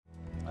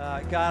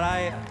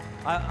God,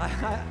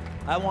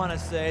 I want to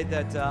say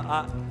that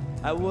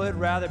I would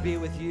rather be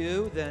with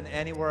you than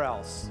anywhere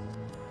else.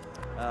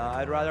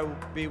 I'd rather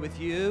be with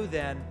you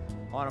than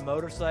on a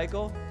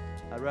motorcycle.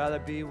 I'd rather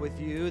be with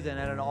you than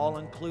at an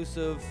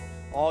all-inclusive,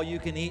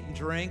 all-you-can-eat and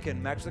drink in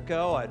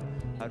Mexico.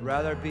 I'd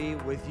rather be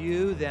with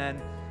you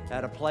than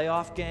at a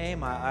playoff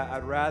game.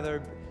 I'd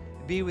rather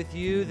be with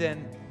you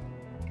than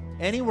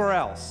anywhere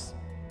else.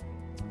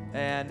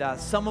 And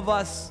some of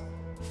us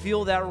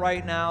feel that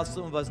right now.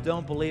 Some of us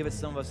don't believe it.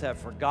 Some of us have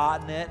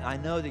forgotten it. I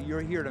know that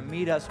you're here to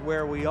meet us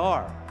where we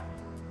are.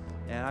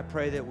 And I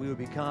pray that we would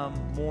become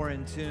more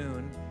in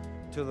tune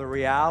to the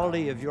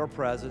reality of your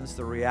presence,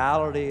 the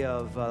reality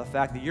of the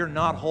fact that you're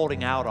not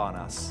holding out on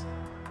us.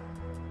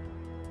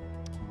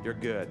 You're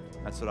good.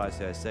 That's what I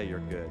say. I say you're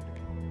good.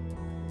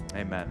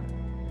 Amen.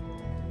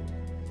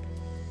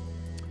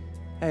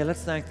 Hey,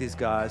 let's thank these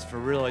guys for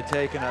really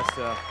taking us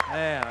to,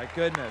 man, my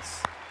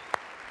goodness.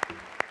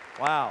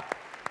 Wow.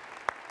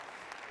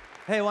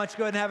 Hey, why don't you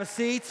go ahead and have a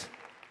seat?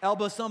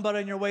 Elbow somebody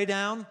on your way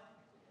down.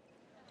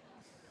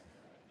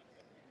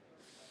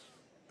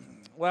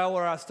 Well,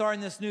 we're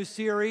starting this new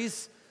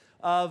series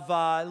of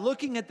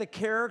looking at the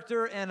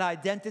character and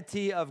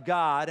identity of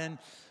God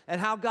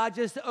and how God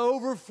just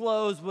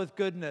overflows with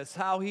goodness,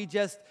 how he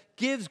just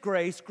gives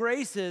grace.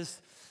 Grace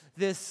is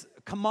this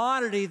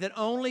commodity that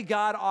only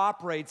God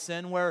operates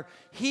in, where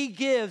he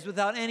gives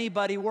without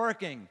anybody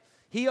working.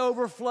 He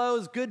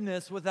overflows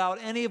goodness without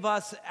any of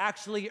us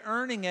actually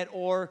earning it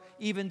or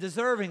even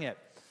deserving it.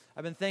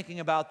 I've been thinking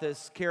about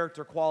this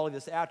character quality,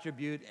 this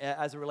attribute,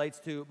 as it relates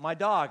to my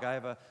dog. I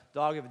have a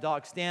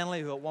dog,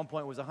 Stanley, who at one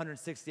point was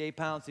 168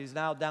 pounds. He's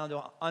now down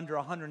to under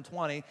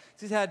 120.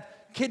 He's had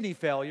kidney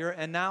failure,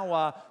 and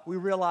now we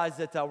realize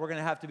that we're going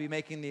to have to be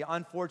making the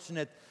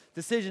unfortunate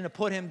decision to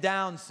put him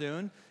down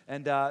soon.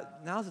 And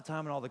now's the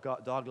time when all the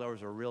dog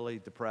lovers are really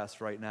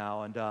depressed right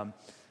now. And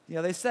you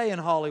know, they say in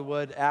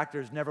Hollywood,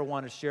 actors never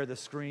want to share the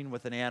screen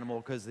with an animal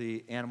because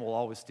the animal will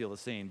always steal the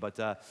scene. But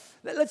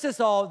let's just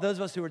all, those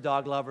of us who are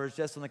dog lovers,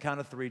 just on the count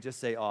of three,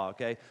 just say, aw,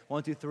 okay?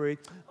 1, 2, 3.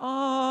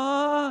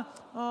 Aw,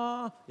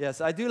 aw.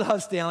 Yes, I do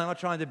love Stanley. I'm not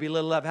trying to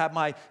belittle. I've had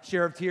my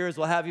share of tears.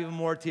 We'll have even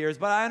more tears.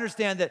 But I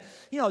understand that,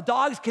 you know,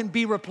 dogs can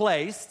be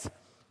replaced.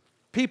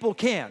 People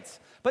can't.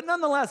 But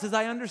nonetheless, as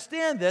I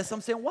understand this,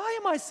 I'm saying, why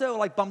am I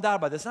so bummed out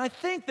about this? And I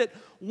think that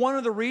one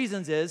of the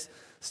reasons is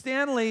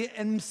Stanley,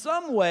 in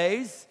some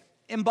ways,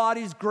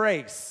 embodies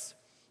grace.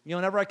 You know,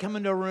 whenever I come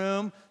into a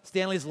room,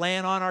 Stanley's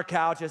laying on our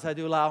couch. Yes, I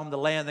do allow him to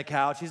lay on the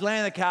couch. He's laying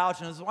on the couch,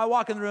 and as I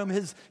walk in the room,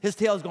 his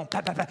tail's going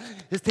pat, pat, pat.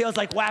 His tail's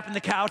like whapping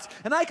the couch.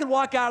 And I can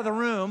walk out of the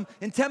room,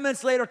 and 10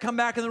 minutes later, come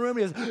back in the room,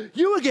 and he goes,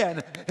 you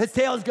again. His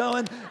tail's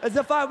going as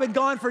if I've been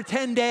gone for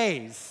 10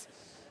 days.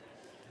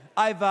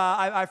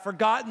 I've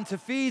forgotten to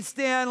feed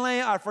Stanley.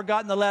 I've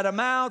forgotten to let him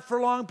out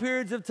for long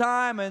periods of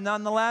time. And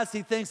nonetheless,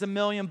 he thinks $1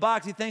 million.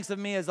 He thinks of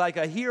me as like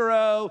a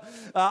hero.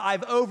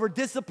 I've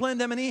over-disciplined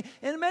him. And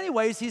in many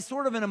ways, he's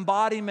sort of an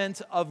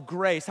embodiment of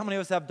grace. How many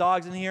of us have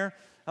dogs in here?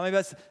 How many of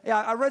us?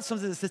 Yeah, I read some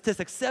of the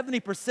statistics.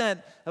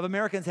 70% of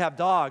Americans have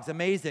dogs.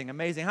 Amazing,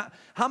 amazing.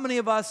 How many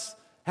of us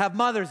have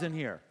mothers in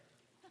here?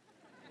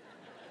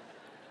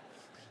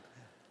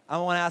 I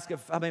don't want to ask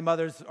how many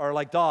mothers are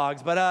like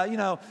dogs, but you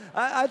know,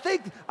 I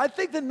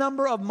think the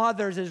number of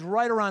mothers is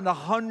right around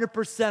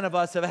 100% of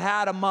us have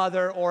had a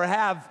mother or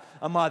have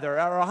a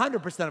mother, or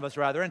 100% of us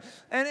rather. And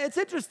it's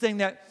interesting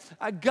that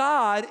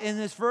God in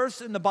this verse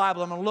in the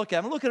Bible, I'm going to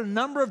look at a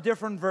number of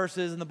different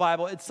verses in the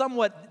Bible. It's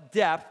somewhat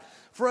depth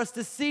for us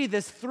to see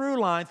this through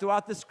line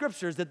throughout the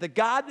scriptures, that the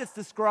God that's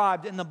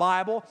described in the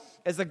Bible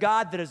is a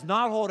God that is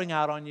not holding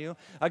out on you,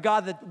 a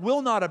God that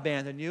will not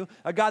abandon you,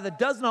 a God that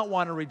does not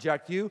want to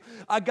reject you,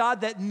 a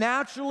God that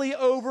naturally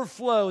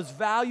overflows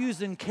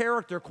values and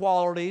character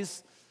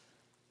qualities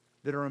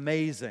that are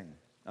amazing,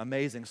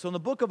 amazing. So in the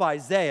book of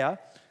Isaiah,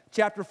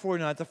 chapter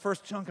 49, it's the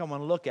first chunk I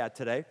want to look at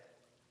today,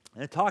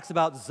 and it talks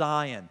about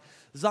Zion.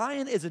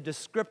 Zion is a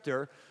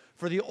descriptor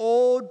for the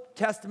Old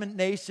Testament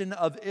nation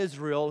of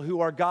Israel,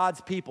 who are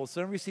God's people.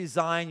 So whenever you see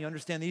Zion, you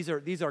understand these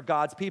are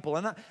God's people.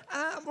 And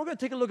we're going to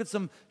take a look at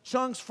some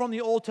chunks from the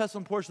Old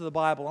Testament portion of the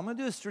Bible. I'm going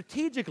to do this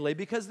strategically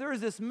because there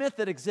is this myth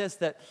that exists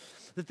that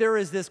there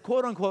is this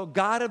quote-unquote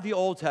God of the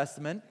Old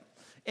Testament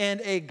and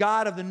a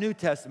God of the New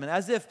Testament,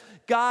 as if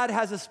God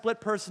has a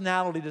split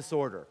personality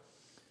disorder,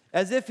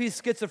 as if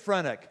he's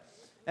schizophrenic.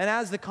 And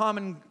as the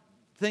common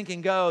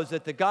thinking goes,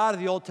 that the God of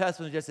the Old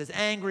Testament is just this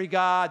angry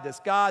God, this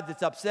God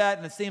that's upset,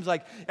 and it seems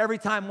like every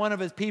time one of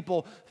his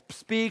people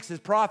speaks, his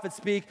prophets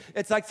speak,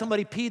 it's like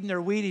somebody peed in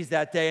their Wheaties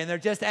that day, and they're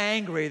just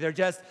angry, they're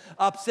just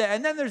upset.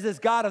 And then there's this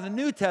God of the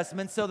New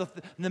Testament, so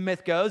the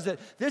myth goes that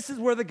this is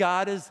where the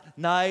God is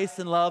nice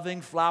and loving,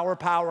 flower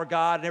power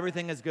God, and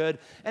everything is good.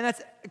 And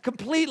that's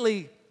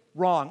completely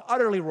wrong,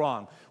 utterly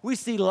wrong. We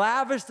see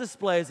lavish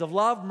displays of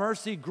love,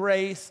 mercy,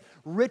 grace,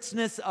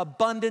 richness,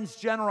 abundance,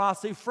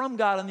 generosity from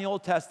God in the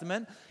Old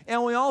Testament.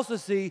 And we also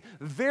see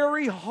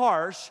very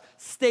harsh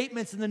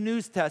statements in the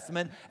New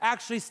Testament,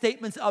 actually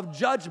statements of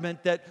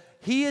judgment that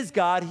He is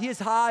God, He is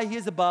high, He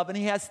is above, and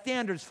He has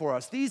standards for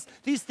us. These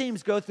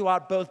themes go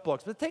throughout both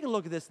books. But take a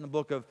look at this in the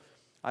book of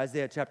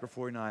Isaiah chapter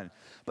 49.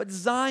 But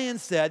Zion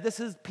said, this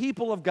is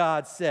people of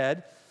God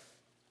said,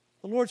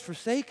 the Lord's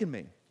forsaken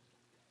me.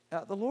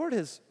 The Lord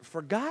has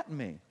forgotten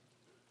me.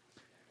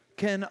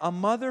 Can a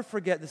mother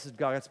forget, this is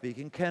God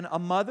speaking, can a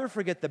mother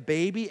forget the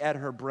baby at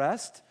her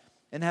breast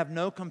and have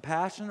no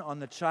compassion on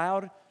the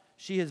child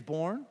she has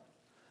born?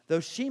 Though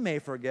she may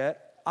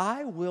forget,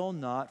 I will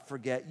not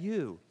forget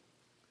you.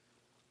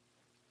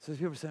 So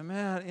people say,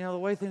 man, the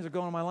way things are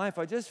going in my life,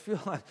 I just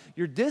feel like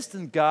you're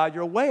distant, God.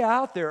 You're way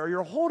out there, or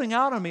you're holding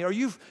out on me, or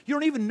you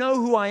don't even know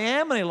who I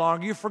am any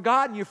longer. You've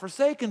forgotten, you've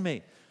forsaken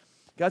me.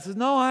 God says,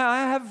 no,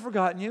 I haven't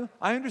forgotten you.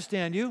 I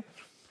understand you.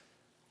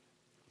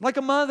 Like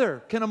a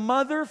mother. Can a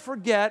mother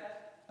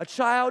forget a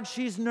child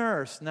she's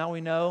nursed? Now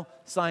we know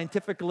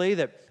scientifically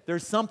that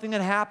there's something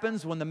that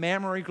happens when the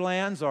mammary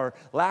glands are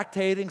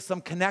lactating, some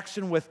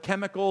connection with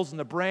chemicals in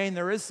the brain.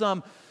 There is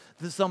some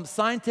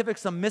scientific,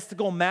 some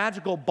mystical,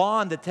 magical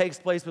bond that takes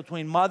place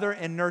between mother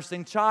and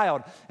nursing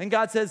child. And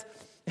God says,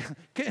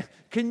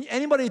 can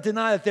anybody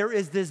deny that there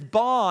is this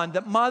bond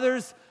that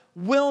mothers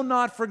will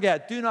not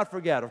forget? Do not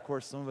forget. Of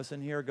course, some of us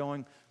in here are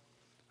going,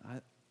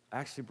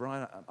 actually,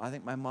 Brian, I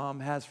think my mom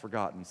has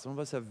forgotten. Some of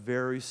us have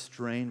very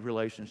strained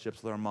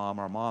relationships with our mom.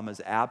 Our mom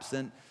is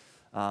absent.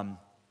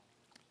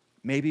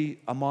 Maybe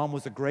a mom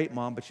was a great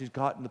mom, but she's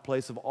gotten to the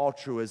place of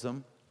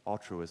altruism.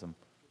 Altruism.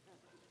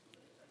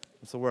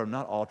 What's the word?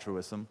 Not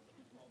altruism.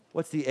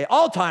 What's the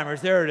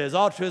Alzheimer's? There it is.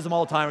 Altruism,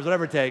 Alzheimer's,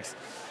 whatever it takes.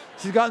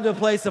 She's gotten to a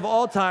place of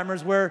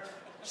Alzheimer's where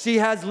she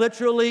has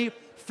literally,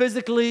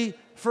 physically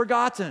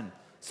forgotten.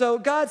 So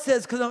God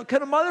says,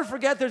 can a mother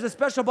forget there's a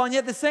special bond? Yet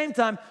at the same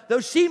time,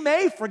 though she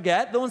may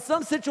forget, though in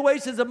some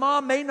situations a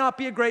mom may not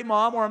be a great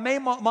mom, or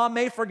mom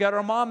may forget, or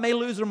a mom may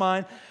lose her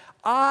mind,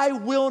 I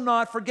will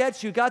not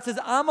forget you. God says,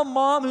 I'm a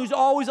mom who's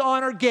always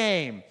on her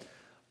game.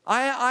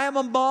 I am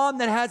a mom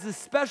that has a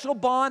special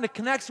bond, a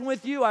connection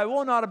with you. I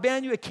will not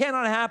abandon you. It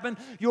cannot happen.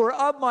 You are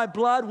of my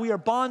blood. We are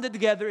bonded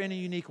together in a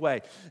unique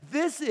way.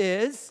 This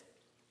is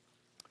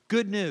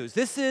good news.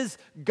 This is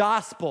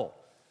gospel.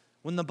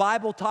 When the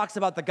Bible talks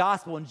about the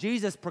gospel and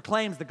Jesus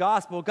proclaims the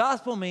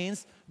gospel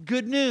means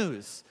good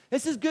news.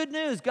 This is good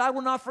news. God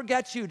will not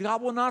forget you.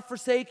 God will not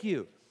forsake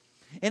you.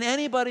 And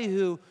anybody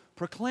who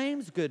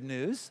proclaims good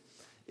news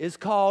is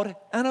called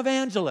an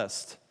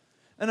evangelist.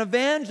 An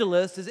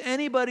evangelist is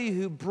anybody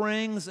who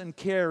brings and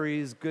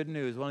carries good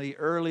news. One of the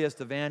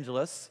earliest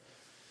evangelists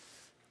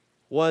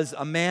was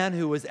a man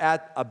who was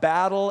at the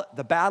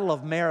Battle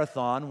of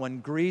Marathon, when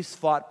Greece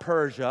fought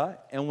Persia.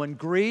 And when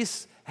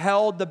Greece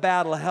held the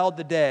battle, held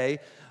the day,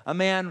 a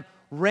man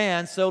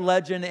ran, so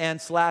legend and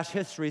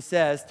 /history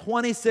says,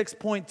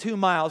 26.2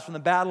 miles from the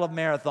Battle of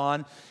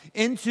Marathon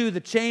into the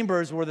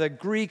chambers where the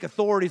Greek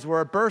authorities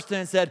were, burst in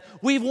and said,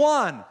 we've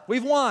won,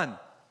 we've won.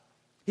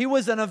 He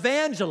was an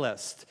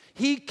evangelist.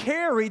 He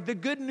carried the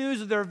good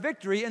news of their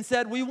victory and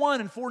said, we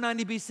won in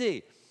 490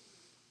 BC.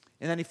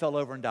 And then he fell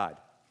over and died.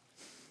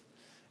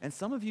 And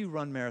some of you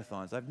run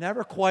marathons. I've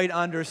never quite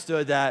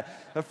understood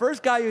that. The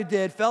first guy who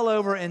did fell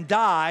over and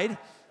died,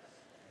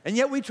 and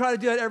yet we try to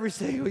do that every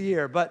single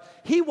year. But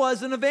he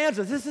was an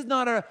evangelist. This is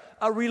not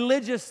a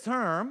religious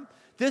term.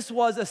 This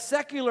was a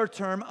secular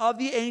term of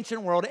the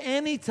ancient world.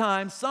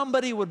 Anytime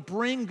somebody would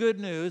bring good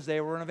news,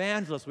 they were an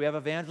evangelist. We have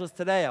evangelists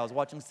today. I was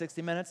watching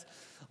 60 Minutes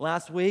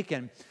last week,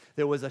 and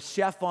there was a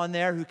chef on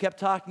there who kept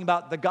talking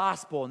about the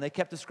gospel, and they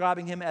kept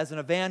describing him as an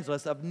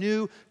evangelist of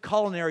new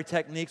culinary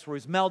techniques where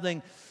he's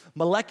melding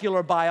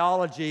molecular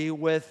biology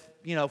with,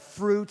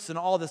 fruits and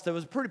all this stuff. It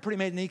was pretty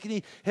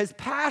amazing. His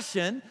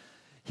passion,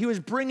 he was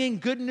bringing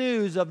good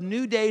news of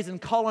new days in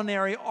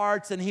culinary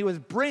arts, and he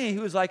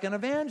was like an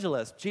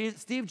evangelist.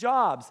 Steve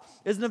Jobs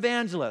is an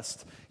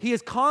evangelist. He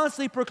is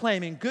constantly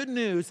proclaiming good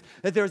news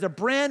that there's a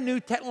brand new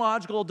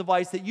technological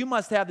device that you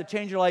must have to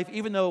change your life,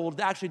 even though it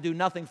will actually do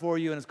nothing for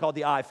you, and it's called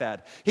the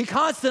iPad. He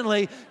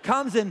constantly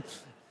comes in.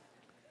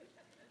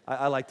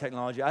 I like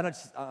technology.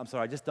 I'm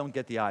sorry, I just don't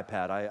get the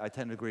iPad. I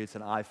tend to agree it's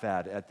an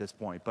iPad at this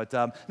point. But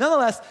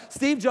nonetheless,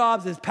 Steve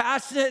Jobs is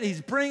passionate.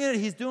 He's bringing it.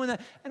 He's doing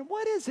that. And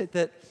what is it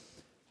that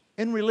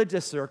in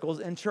religious circles,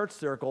 in church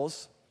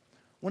circles,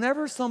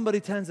 whenever somebody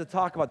tends to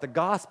talk about the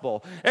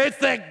gospel, it's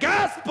the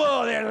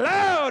gospel. They're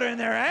loud and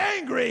they're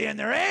angry and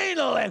they're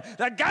anal and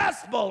the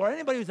gospel. Or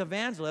anybody who's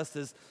evangelist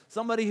is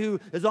somebody who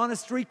is on a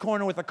street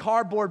corner with a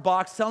cardboard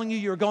box telling you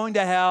you're going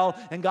to hell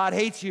and God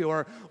hates you.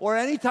 Or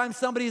anytime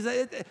somebody's,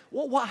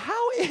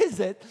 how is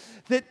it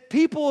that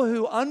people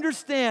who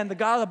understand the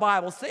God of the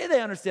Bible, say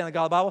they understand the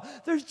God of the Bible,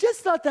 there's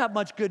just not that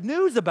much good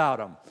news about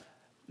them?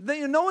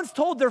 No one's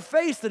told their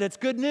face that it's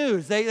good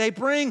news. They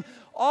bring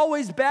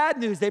always bad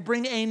news. They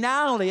bring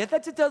anality.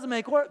 That just doesn't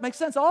make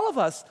sense. All of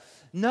us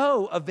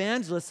know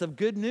evangelists of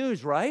good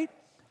news, right?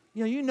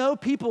 You know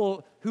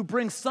people who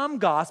bring some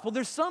gospel.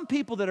 There's some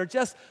people that are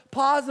just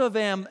positive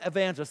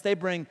evangelists. They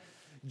bring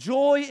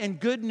joy and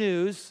good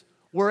news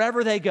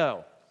wherever they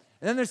go.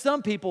 And then there's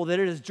some people that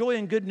it is joy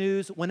and good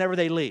news whenever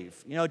they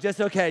leave. Just,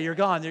 okay, you're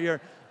gone.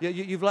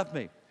 You've left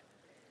me.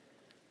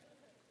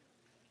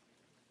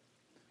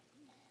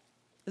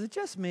 Is it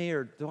just me,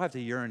 or do I have to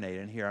urinate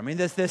in here? I mean,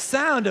 this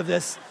sound of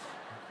this,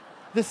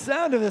 the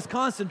sound of this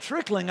constant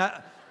trickling,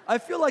 I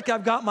feel like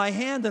I've got my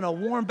hand in a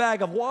warm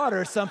bag of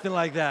water or something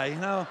like that, you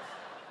know?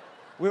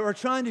 We were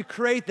trying to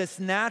create this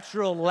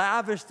natural,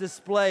 lavish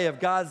display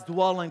of God's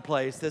dwelling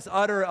place, this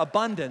utter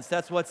abundance.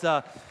 That's what's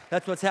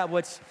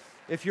happening.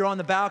 If you're on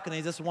the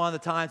balconies, this is one of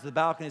the times the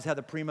balconies have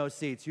the primo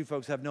seats. You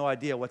folks have no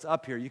idea what's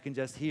up here. You can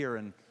just hear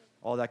and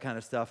all that kind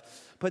of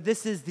stuff. But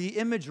this is the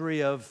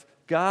imagery of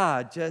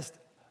God just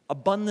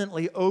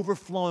abundantly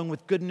overflowing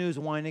with good news,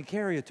 wanting to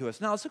carry it to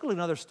us. Now, let's look at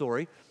another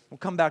story. We'll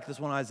come back to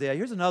this one, Isaiah.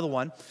 Here's another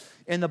one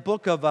in the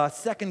book of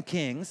 2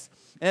 Kings,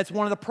 and it's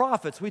one of the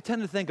prophets. We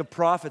tend to think of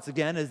prophets,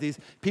 again, as these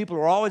people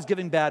who are always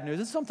giving bad news,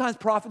 and sometimes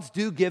prophets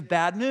do give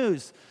bad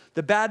news.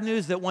 The bad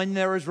news that when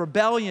there is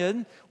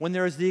rebellion, when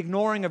there is the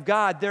ignoring of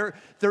God, there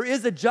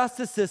is a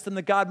justice system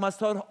that God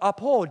must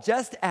uphold.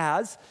 Just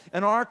as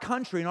in our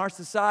country, in our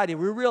society,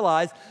 we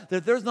realize that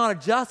if there's not a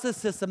justice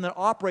system that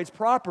operates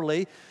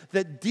properly,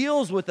 that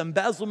deals with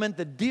embezzlement,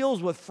 that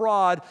deals with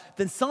fraud,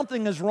 then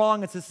something is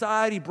wrong and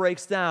society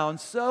breaks down.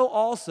 So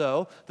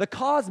also, the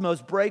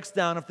cosmos breaks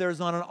down if there's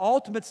not an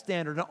ultimate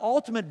standard, an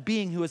ultimate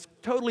being who is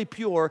totally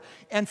pure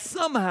and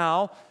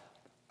somehow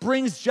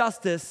brings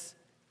justice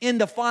in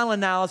the final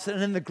analysis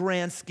and in the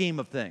grand scheme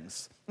of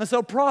things. And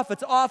so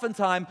prophets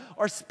oftentimes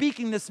are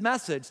speaking this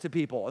message to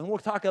people, and we'll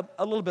talk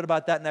a little bit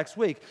about that next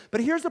week.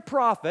 But here's a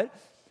prophet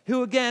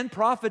who, again,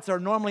 prophets are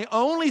normally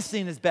only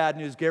seen as bad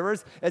news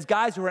givers, as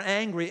guys who are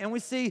angry, and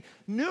we see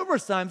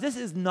numerous times this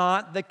is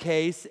not the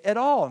case at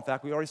all. In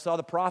fact, we already saw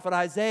the prophet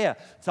Isaiah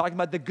talking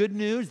about the good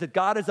news that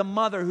God is a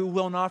mother who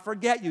will not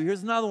forget you.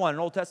 Here's another one, an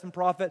Old Testament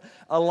prophet,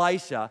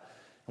 Elisha.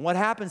 And what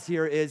happens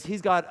here is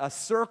he's got a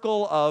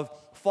circle of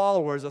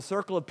followers, a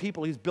circle of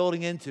people he's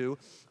building into,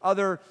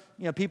 other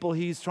people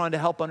he's trying to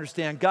help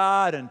understand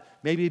God and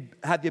maybe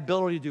have the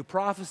ability to do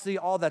prophecy,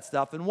 all that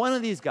stuff. And one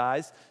of these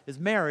guys is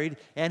married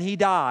and he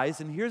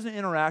dies. And here's an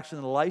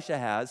interaction that Elisha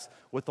has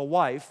with the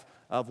wife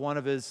of one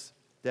of his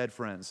dead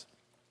friends.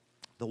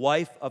 The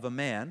wife of a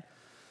man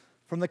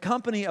from the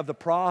company of the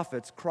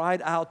prophets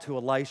cried out to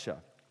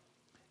Elisha,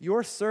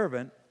 "Your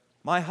servant,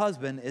 my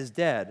husband, is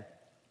dead.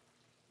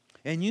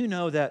 And you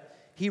know that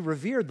he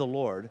revered the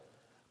Lord,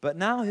 but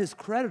now his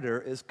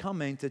creditor is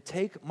coming to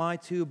take my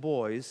 2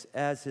 boys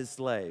as his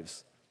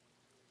slaves."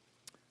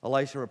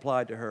 Elisha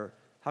replied to her,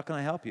 "How can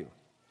I help you?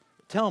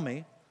 Tell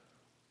me,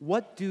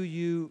 what do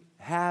you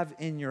have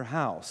in your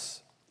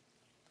house?"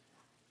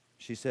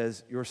 She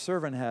says, "Your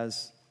servant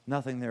has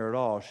nothing there at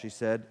all," she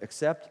said,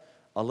 "except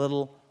a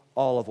little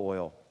olive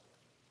oil."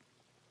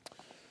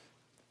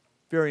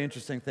 Very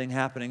interesting thing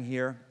happening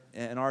here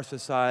in our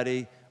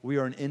society. We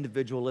are an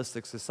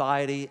individualistic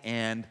society,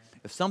 and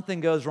if something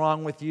goes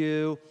wrong with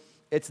you,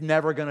 it's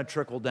never going to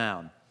trickle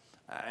down.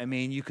 I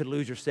mean, you could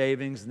lose your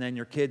savings, and then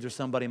your kids or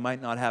somebody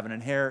might not have an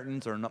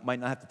inheritance, or might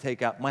have to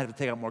take out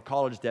more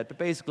college debt. But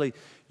basically,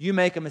 you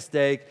make a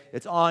mistake,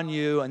 it's on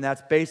you, and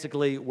that's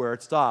basically where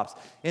it stops.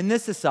 In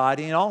this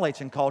society, in all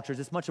ancient cultures,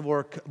 it's much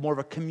more of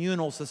a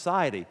communal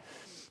society.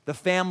 The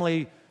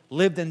family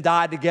lived and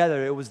died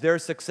together. It was their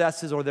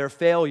successes or their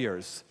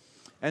failures.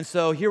 And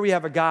so here we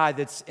have a guy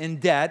that's in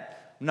debt.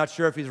 I'm not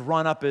sure if he's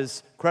run up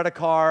his credit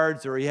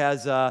cards or he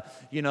has a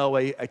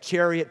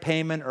chariot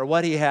payment or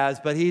what he has,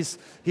 but he's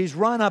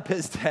run up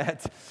his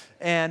debt.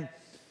 And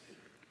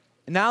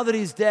now that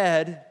he's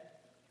dead,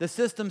 the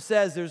system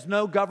says there's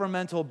no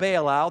governmental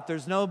bailout.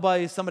 There's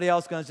somebody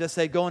else going to just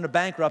say, go into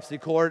bankruptcy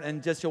court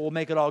and just we'll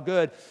make it all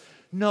good.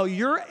 No,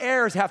 your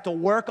heirs have to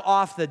work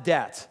off the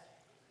debt.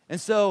 And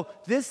so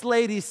this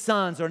lady's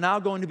sons are now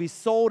going to be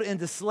sold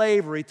into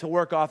slavery to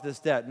work off this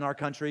debt. In our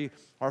country,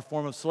 our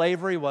form of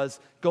slavery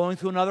was going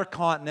to another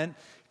continent,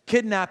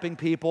 kidnapping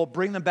people,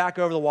 bringing them back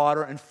over the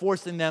water, and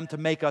forcing them to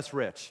make us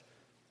rich.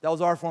 That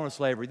was our form of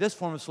slavery. This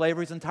form of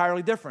slavery is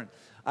entirely different.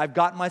 I've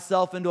gotten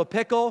myself into a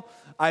pickle.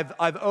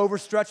 I've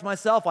overstretched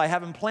myself. I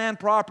haven't planned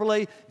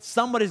properly.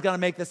 Somebody's going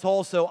to make this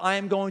whole, so I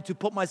am going to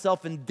put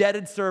myself in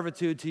debted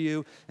servitude to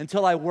you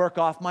until I work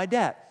off my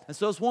debt. And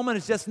so this woman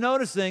is just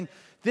noticing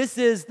this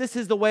is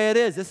the way it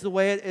is. This is the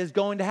way it is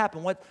going to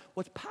happen.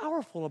 What's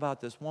powerful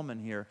about this woman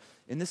here,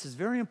 and this is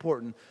very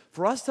important,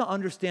 for us to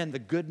understand the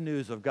good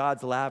news of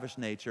God's lavish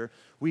nature,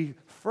 we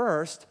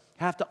first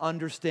have to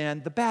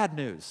understand the bad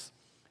news.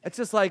 It's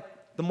just like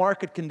the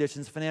market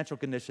conditions, financial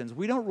conditions.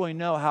 We don't really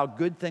know how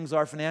good things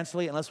are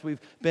financially unless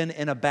we've been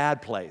in a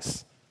bad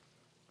place.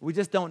 We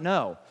just don't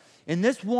know. In this